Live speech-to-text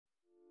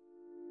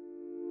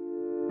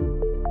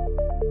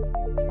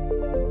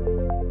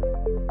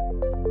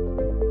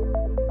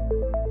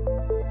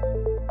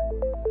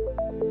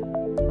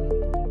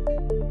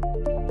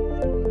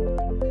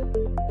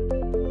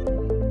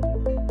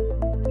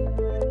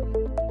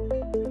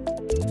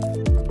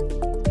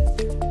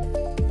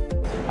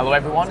Hello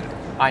everyone,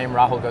 I am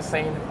Rahul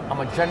Gosain.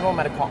 I'm a general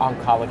medical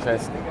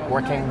oncologist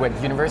working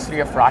with University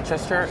of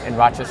Rochester in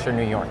Rochester,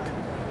 New York.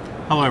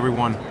 Hello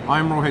everyone,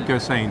 I'm Rohit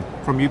Gosain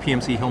from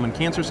UPMC Hillman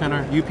Cancer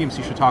Center,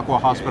 UPMC Chautauqua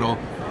Hospital,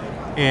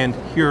 and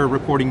here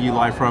reporting you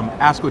live from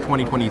ASCO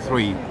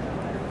 2023.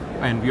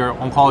 And we are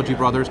Oncology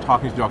Brothers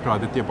talking to Dr.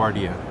 Aditya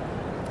Bardia.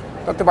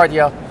 Dr.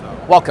 Bardia,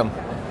 welcome.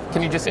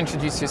 Can you just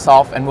introduce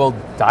yourself and we'll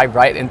dive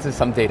right into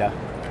some data.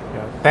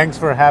 Thanks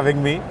for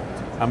having me.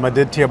 I'm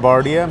Aditya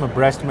Bardia. I'm a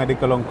breast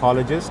medical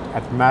oncologist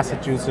at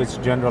Massachusetts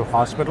General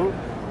Hospital,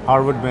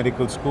 Harvard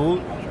Medical School,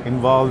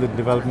 involved in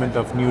development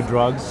of new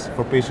drugs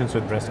for patients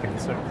with breast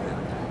cancer.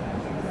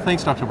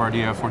 Thanks, Dr.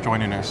 Bardia, for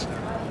joining us.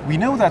 We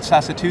know that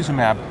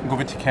sacituzumab,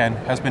 govitecan,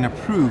 has been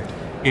approved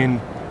in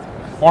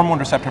hormone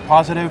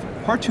receptor-positive,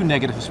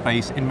 HER2-negative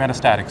space in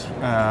metastatic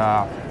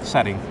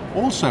setting.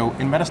 Also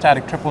in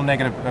metastatic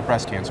triple-negative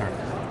breast cancer.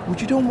 Would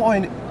you don't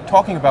mind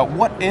talking about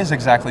what is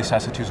exactly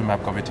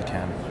sacituzumab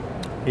govitecan?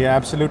 Yeah,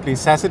 absolutely.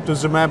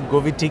 Sacituzumab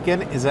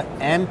govitecan is an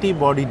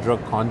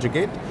antibody-drug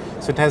conjugate.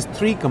 So it has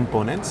three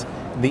components.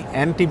 The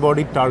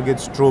antibody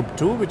targets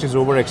TROP2, which is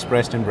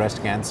overexpressed in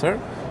breast cancer.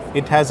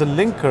 It has a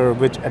linker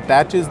which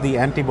attaches the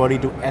antibody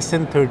to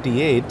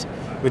SN38,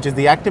 which is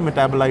the active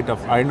metabolite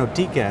of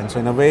irinotecan. So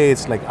in a way,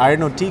 it's like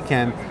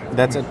irinotecan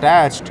that's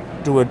attached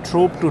to a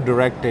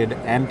TROP2-directed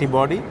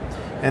antibody.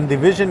 And the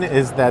vision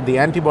is that the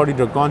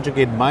antibody-drug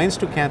conjugate binds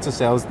to cancer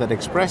cells that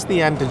express the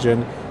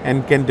antigen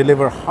and can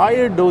deliver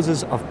higher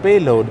doses of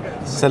payload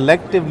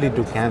selectively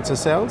to cancer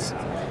cells.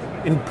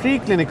 In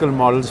preclinical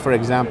models, for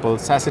example,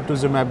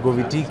 sacituzumab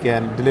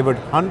govitecan delivered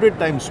 100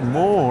 times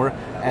more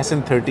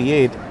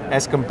SN38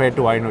 as compared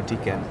to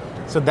irinotecan.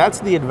 So that's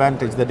the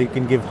advantage, that you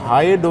can give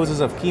higher doses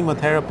of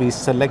chemotherapy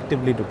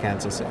selectively to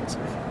cancer cells.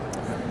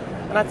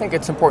 And I think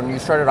it's important, you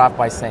started off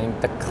by saying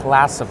the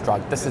class of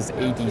drug, this is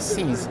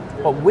ADCs,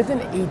 but within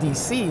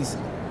ADCs,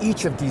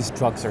 each of these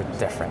drugs are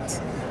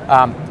different.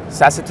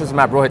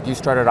 Sacituzumab, Rohit, you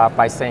started off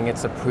by saying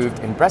it's approved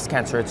in breast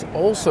cancer, it's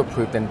also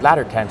approved in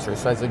bladder cancer.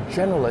 So as a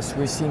generalist,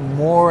 we're seeing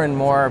more and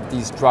more of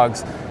these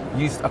drugs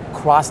used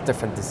across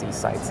different disease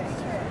sites.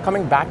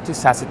 Coming back to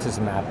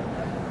sacituzumab,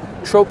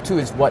 TROP2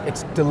 is what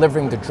it's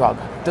delivering the drug.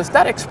 Does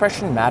that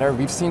expression matter?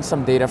 We've seen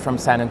some data from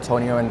San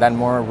Antonio and then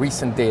more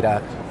recent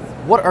data.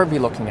 What are we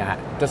looking at?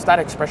 Does that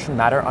expression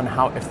matter on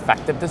how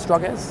effective this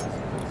drug is?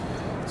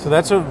 So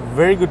that's a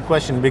very good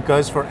question,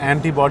 because for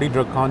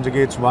antibody-drug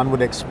conjugates, one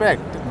would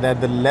expect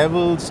that the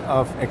levels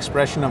of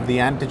expression of the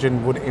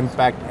antigen would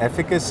impact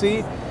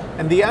efficacy.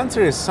 And the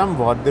answer is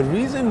somewhat. The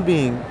reason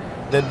being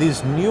that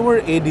these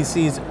newer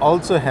ADCs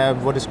also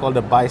have what is called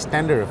a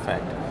bystander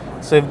effect.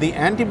 So if the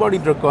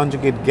antibody-drug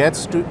conjugate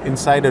gets to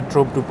inside a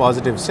TROP2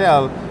 positive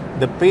cell,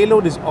 the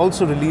payload is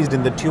also released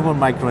in the tumor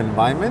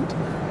microenvironment,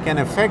 can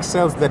affect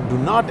cells that do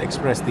not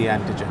express the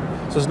antigen.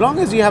 So as long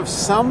as you have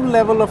some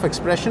level of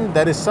expression,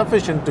 that is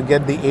sufficient to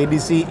get the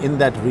ADC in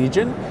that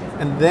region,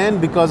 and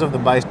then because of the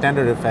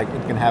bystander effect,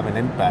 it can have an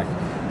impact.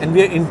 And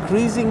we are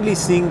increasingly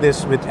seeing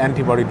this with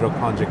antibody-drug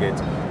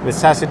conjugates, with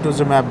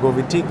sacituzumab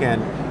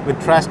govitecan, with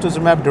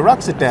trastuzumab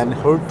deruxtecan,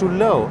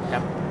 HER2-low,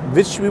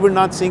 which we were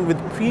not seeing with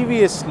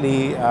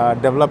previously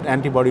developed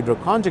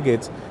antibody-drug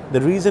conjugates,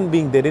 the reason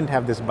being they didn't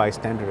have this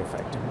bystander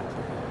effect.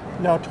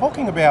 Now,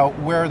 talking about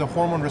where the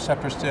hormone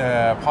receptor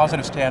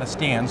positive status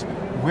stands,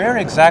 where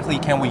exactly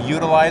can we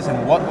utilize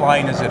and what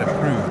line is it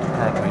approved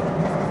currently?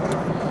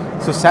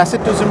 So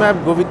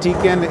sacituzumab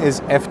govitecan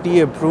is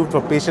FDA approved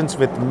for patients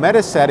with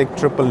metastatic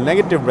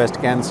triple-negative breast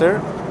cancer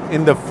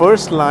in the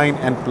first line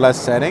and plus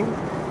setting.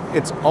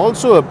 It's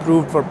also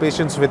approved for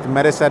patients with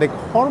metastatic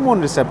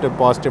hormone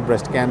receptor-positive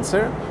breast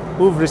cancer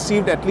who've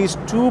received at least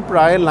 2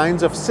 prior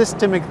lines of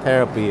systemic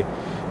therapy.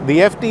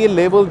 The FDA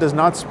label does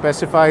not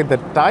specify the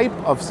type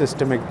of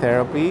systemic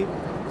therapy.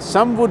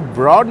 Some would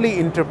broadly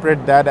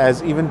interpret that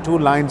as even 2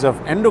 lines of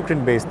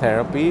endocrine-based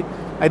therapy.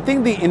 I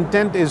think the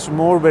intent is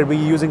more where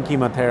we're using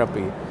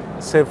chemotherapy.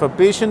 So if a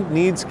patient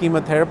needs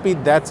chemotherapy,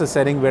 that's a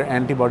setting where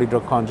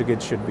antibody-drug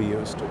conjugates should be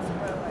used.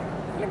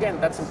 And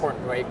again, that's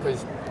important, right?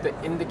 Because the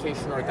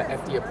indication or the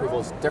FDA approval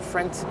is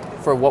different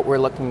for what we're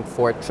looking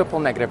for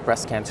triple-negative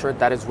breast cancer.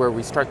 That is where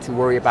we start to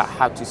worry about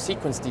how to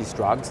sequence these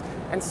drugs.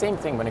 And same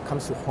thing when it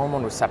comes to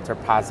hormone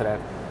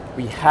receptor-positive.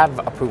 We have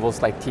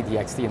approvals like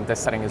TDXD in this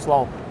setting as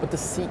well, but the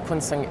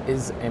sequencing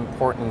is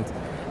important.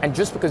 And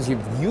just because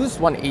you've used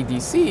one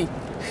ADC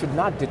should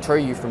not deter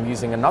you from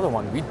using another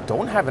one. We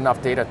don't have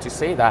enough data to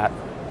say that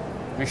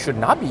we should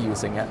not be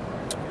using it.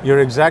 You're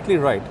exactly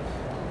right.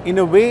 In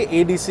a way,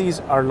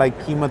 ADCs are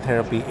like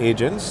chemotherapy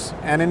agents,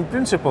 and in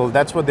principle,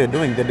 that's what they're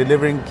doing. They're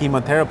delivering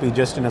chemotherapy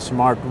just in a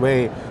smart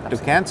way to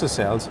cancer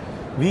cells.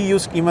 We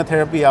use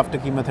chemotherapy after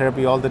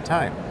chemotherapy all the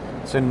time.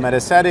 So in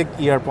metastatic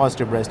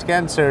ER-positive breast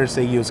cancer,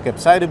 say use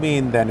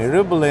capecitabine, then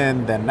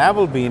eribulin, then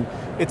navalbine,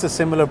 it's a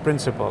similar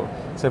principle.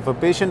 So if a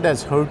patient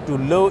has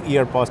HER2-low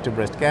ER-positive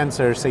breast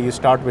cancer, say you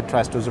start with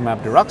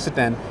trastuzumab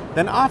deruxtecan,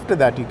 then after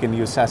that you can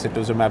use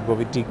sacituzumab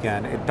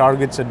govitecan. It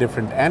targets a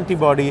different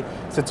antibody,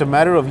 so it's a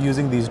matter of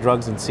using these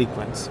drugs in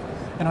sequence.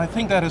 And I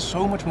think that is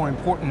so much more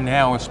important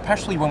now,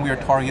 especially when we are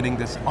targeting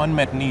this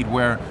unmet need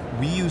where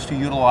we used to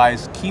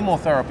utilize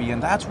chemotherapy,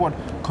 and that's what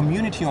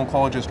community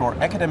oncologists or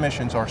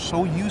academicians are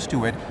so used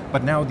to it,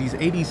 but now these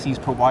ADCs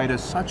provide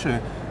us such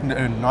a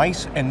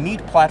nice and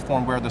neat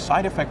platform where the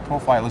side effect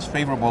profile is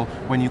favorable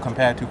when you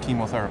compare it to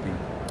chemotherapy.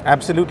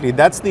 Absolutely,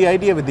 that's the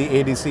idea with the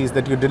ADCs,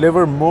 that you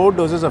deliver more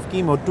doses of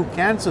chemo to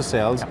cancer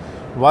cells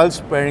while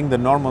sparing the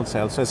normal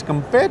cells. So as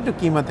compared to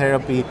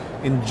chemotherapy,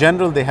 in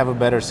general they have a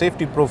better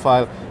safety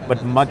profile,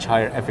 but much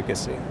higher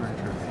efficacy.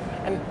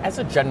 And as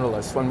a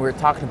generalist, when we're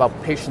talking about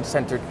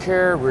patient-centered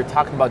care, we're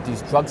talking about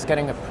these drugs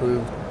getting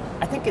approved,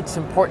 I think it's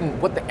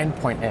important what the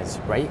endpoint is,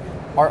 right?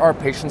 Are our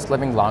patients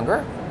living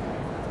longer?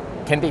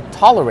 Can they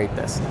tolerate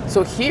this?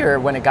 So here,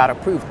 when it got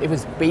approved, it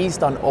was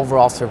based on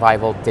overall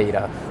survival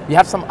data. We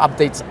have some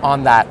updates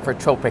on that for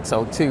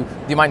TROPiCS-02. Do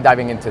you mind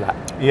diving into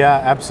that? Yeah,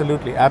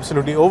 absolutely,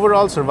 absolutely.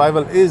 Overall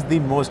survival is the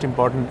most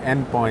important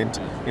endpoint,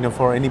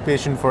 for any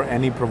patient, for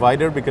any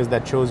provider, because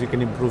that shows you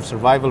can improve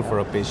survival for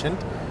a patient.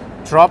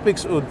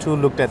 TROPiCS-02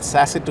 looked at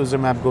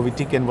sacituzumab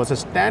govitecan was a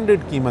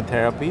standard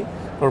chemotherapy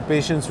for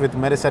patients with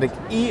metastatic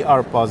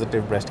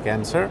ER-positive breast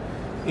cancer.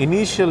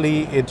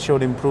 Initially, it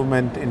showed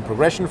improvement in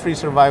progression-free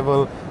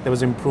survival. There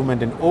was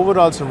improvement in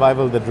overall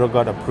survival. The drug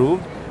got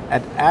approved.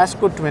 At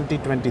ASCO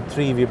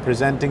 2023, we're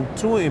presenting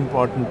two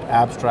important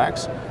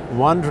abstracts,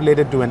 one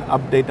related to an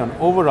update on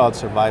overall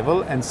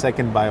survival and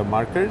second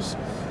biomarkers.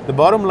 The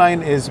bottom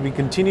line is we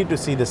continue to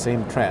see the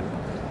same trend.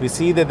 We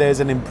see that there's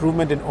an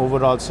improvement in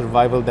overall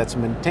survival that's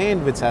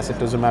maintained with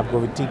sacituzumab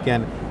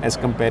govitecan as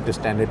compared to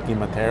standard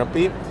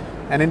chemotherapy.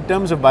 And in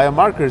terms of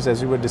biomarkers,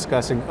 as we were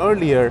discussing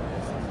earlier,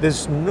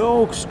 there's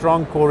no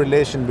strong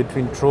correlation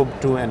between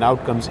TROP2 and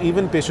outcomes.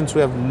 Even patients who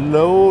have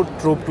low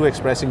TROP2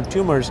 expressing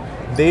tumors,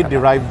 they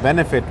derive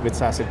benefit with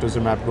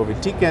sacituzumab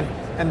govitecan,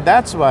 and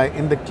that's why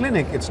in the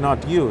clinic it's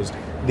not used.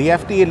 The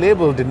FDA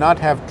label did not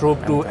have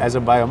TROP2 as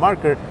a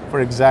biomarker for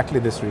exactly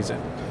this reason.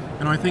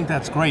 And I think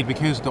that's great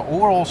because the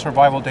overall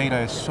survival data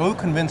is so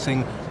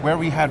convincing, where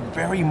we had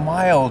very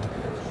mild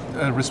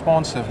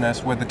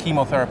responsiveness with the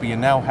chemotherapy,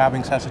 and now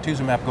having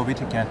sacituzumab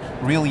govitecan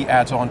really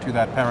adds on to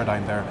that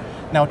paradigm there.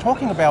 Now,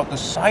 talking about the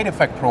side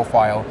effect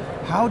profile,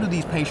 how do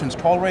these patients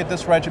tolerate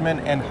this regimen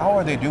and how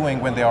are they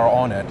doing when they are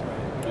on it?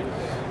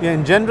 Yeah,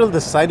 in general,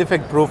 the side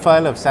effect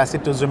profile of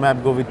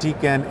sacituzumab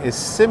govitecan is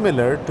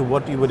similar to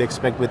what you would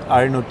expect with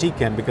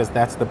irinotecan because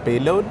that's the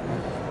payload.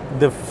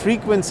 The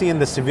frequency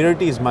and the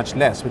severity is much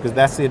less because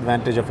that's the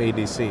advantage of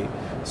ADC.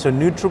 So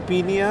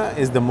neutropenia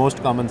is the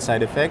most common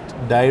side effect.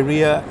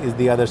 Diarrhea is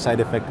the other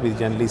side effect we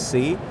generally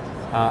see.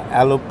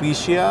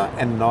 Alopecia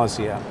and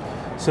nausea.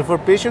 So for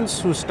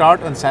patients who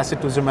start on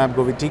sacituzumab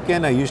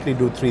govitecan, I usually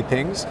do three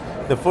things.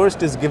 The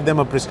first is give them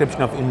a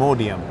prescription of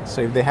Imodium.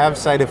 So if they have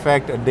side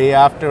effect a day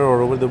after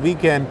or over the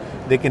weekend,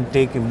 they can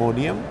take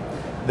Imodium.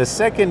 The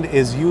second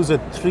is use a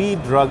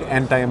 3-drug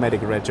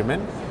antiemetic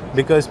regimen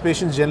because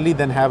patients generally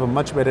then have a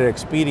much better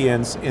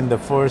experience in the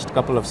first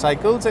couple of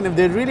cycles, and if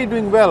they're really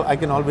doing well, I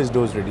can always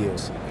dose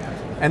reduce.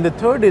 And the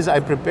third is I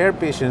prepare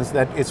patients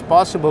that it's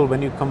possible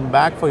when you come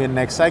back for your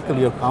next cycle,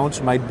 your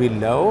counts might be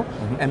low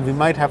and we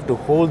might have to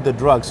hold the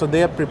drug. So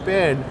they are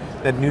prepared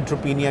that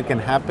neutropenia can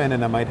happen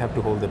and I might have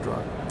to hold the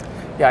drug.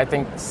 Yeah, I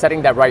think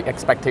setting that right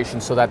expectation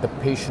so that the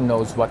patient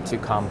knows what to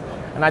come.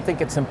 And I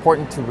think it's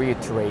important to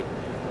reiterate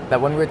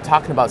that when we're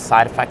talking about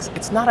side effects,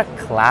 it's not a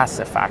class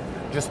effect.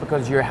 Just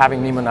because you're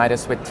having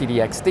pneumonitis with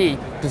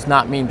T-DXd does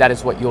not mean that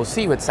is what you'll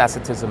see with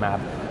sacituzumab.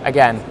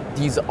 Again,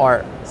 these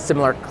are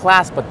similar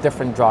class but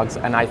different drugs,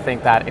 and I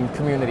think that in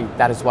community,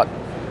 that is what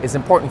is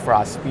important for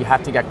us. We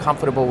have to get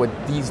comfortable with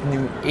these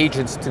new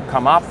agents to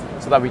come up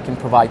so that we can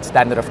provide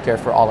standard of care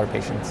for all our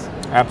patients.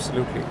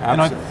 Absolutely.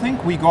 And I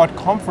think we got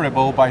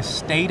comfortable by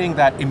stating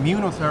that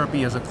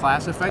immunotherapy as a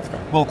class effect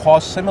will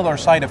cause similar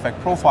side effect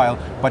profile,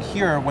 but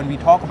here when we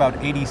talk about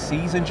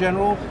ADCs in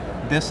general,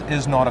 this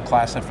is not a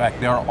class effect.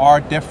 There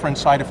are different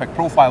side effect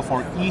profile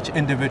for each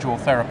individual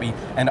therapy,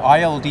 and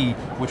ILD,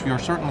 which we are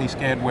certainly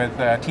scared with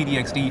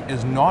T-DXd,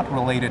 is not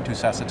related to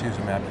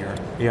sacituzumab here.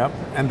 Yeah,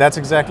 and that's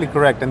exactly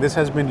correct. And this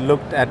has been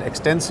looked at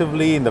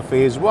extensively in the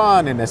phase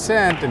 1, in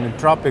ASCENT, and in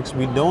TROPiCS.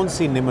 We don't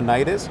see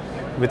pneumonitis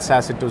with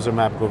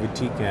sacituzumab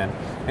govitecan.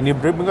 And you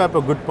bring up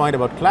a good point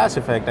about class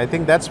effect. I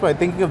think that's why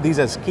thinking of these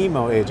as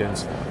chemo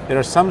agents. There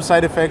are some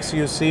side effects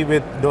you see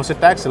with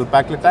docetaxel,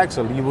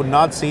 paclitaxel. You would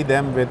not see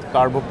them with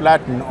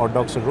carboplatin or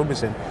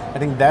doxorubicin. I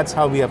think that's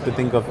how we have to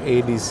think of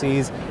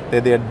ADCs,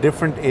 that they are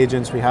different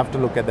agents. We have to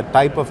look at the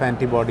type of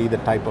antibody, the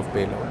type of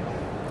payload.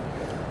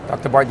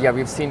 Dr. Bardia,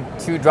 we've seen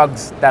 2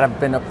 drugs that have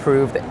been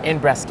approved in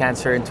breast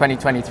cancer in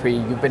 2023.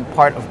 You've been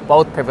part of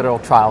both pivotal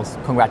trials.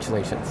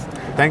 Congratulations.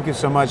 Thank you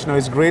so much. No,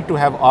 it's great to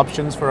have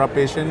options for our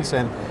patients,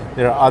 and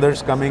there are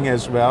others coming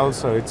as well.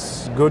 So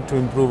it's good to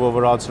improve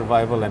overall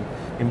survival and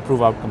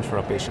improve outcomes for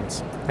our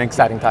patients. Thanks.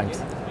 Exciting times.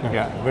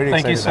 Yeah, very exciting.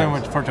 Thank you so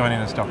much for joining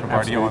us, Dr.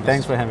 Bardia.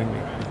 Thanks for having me.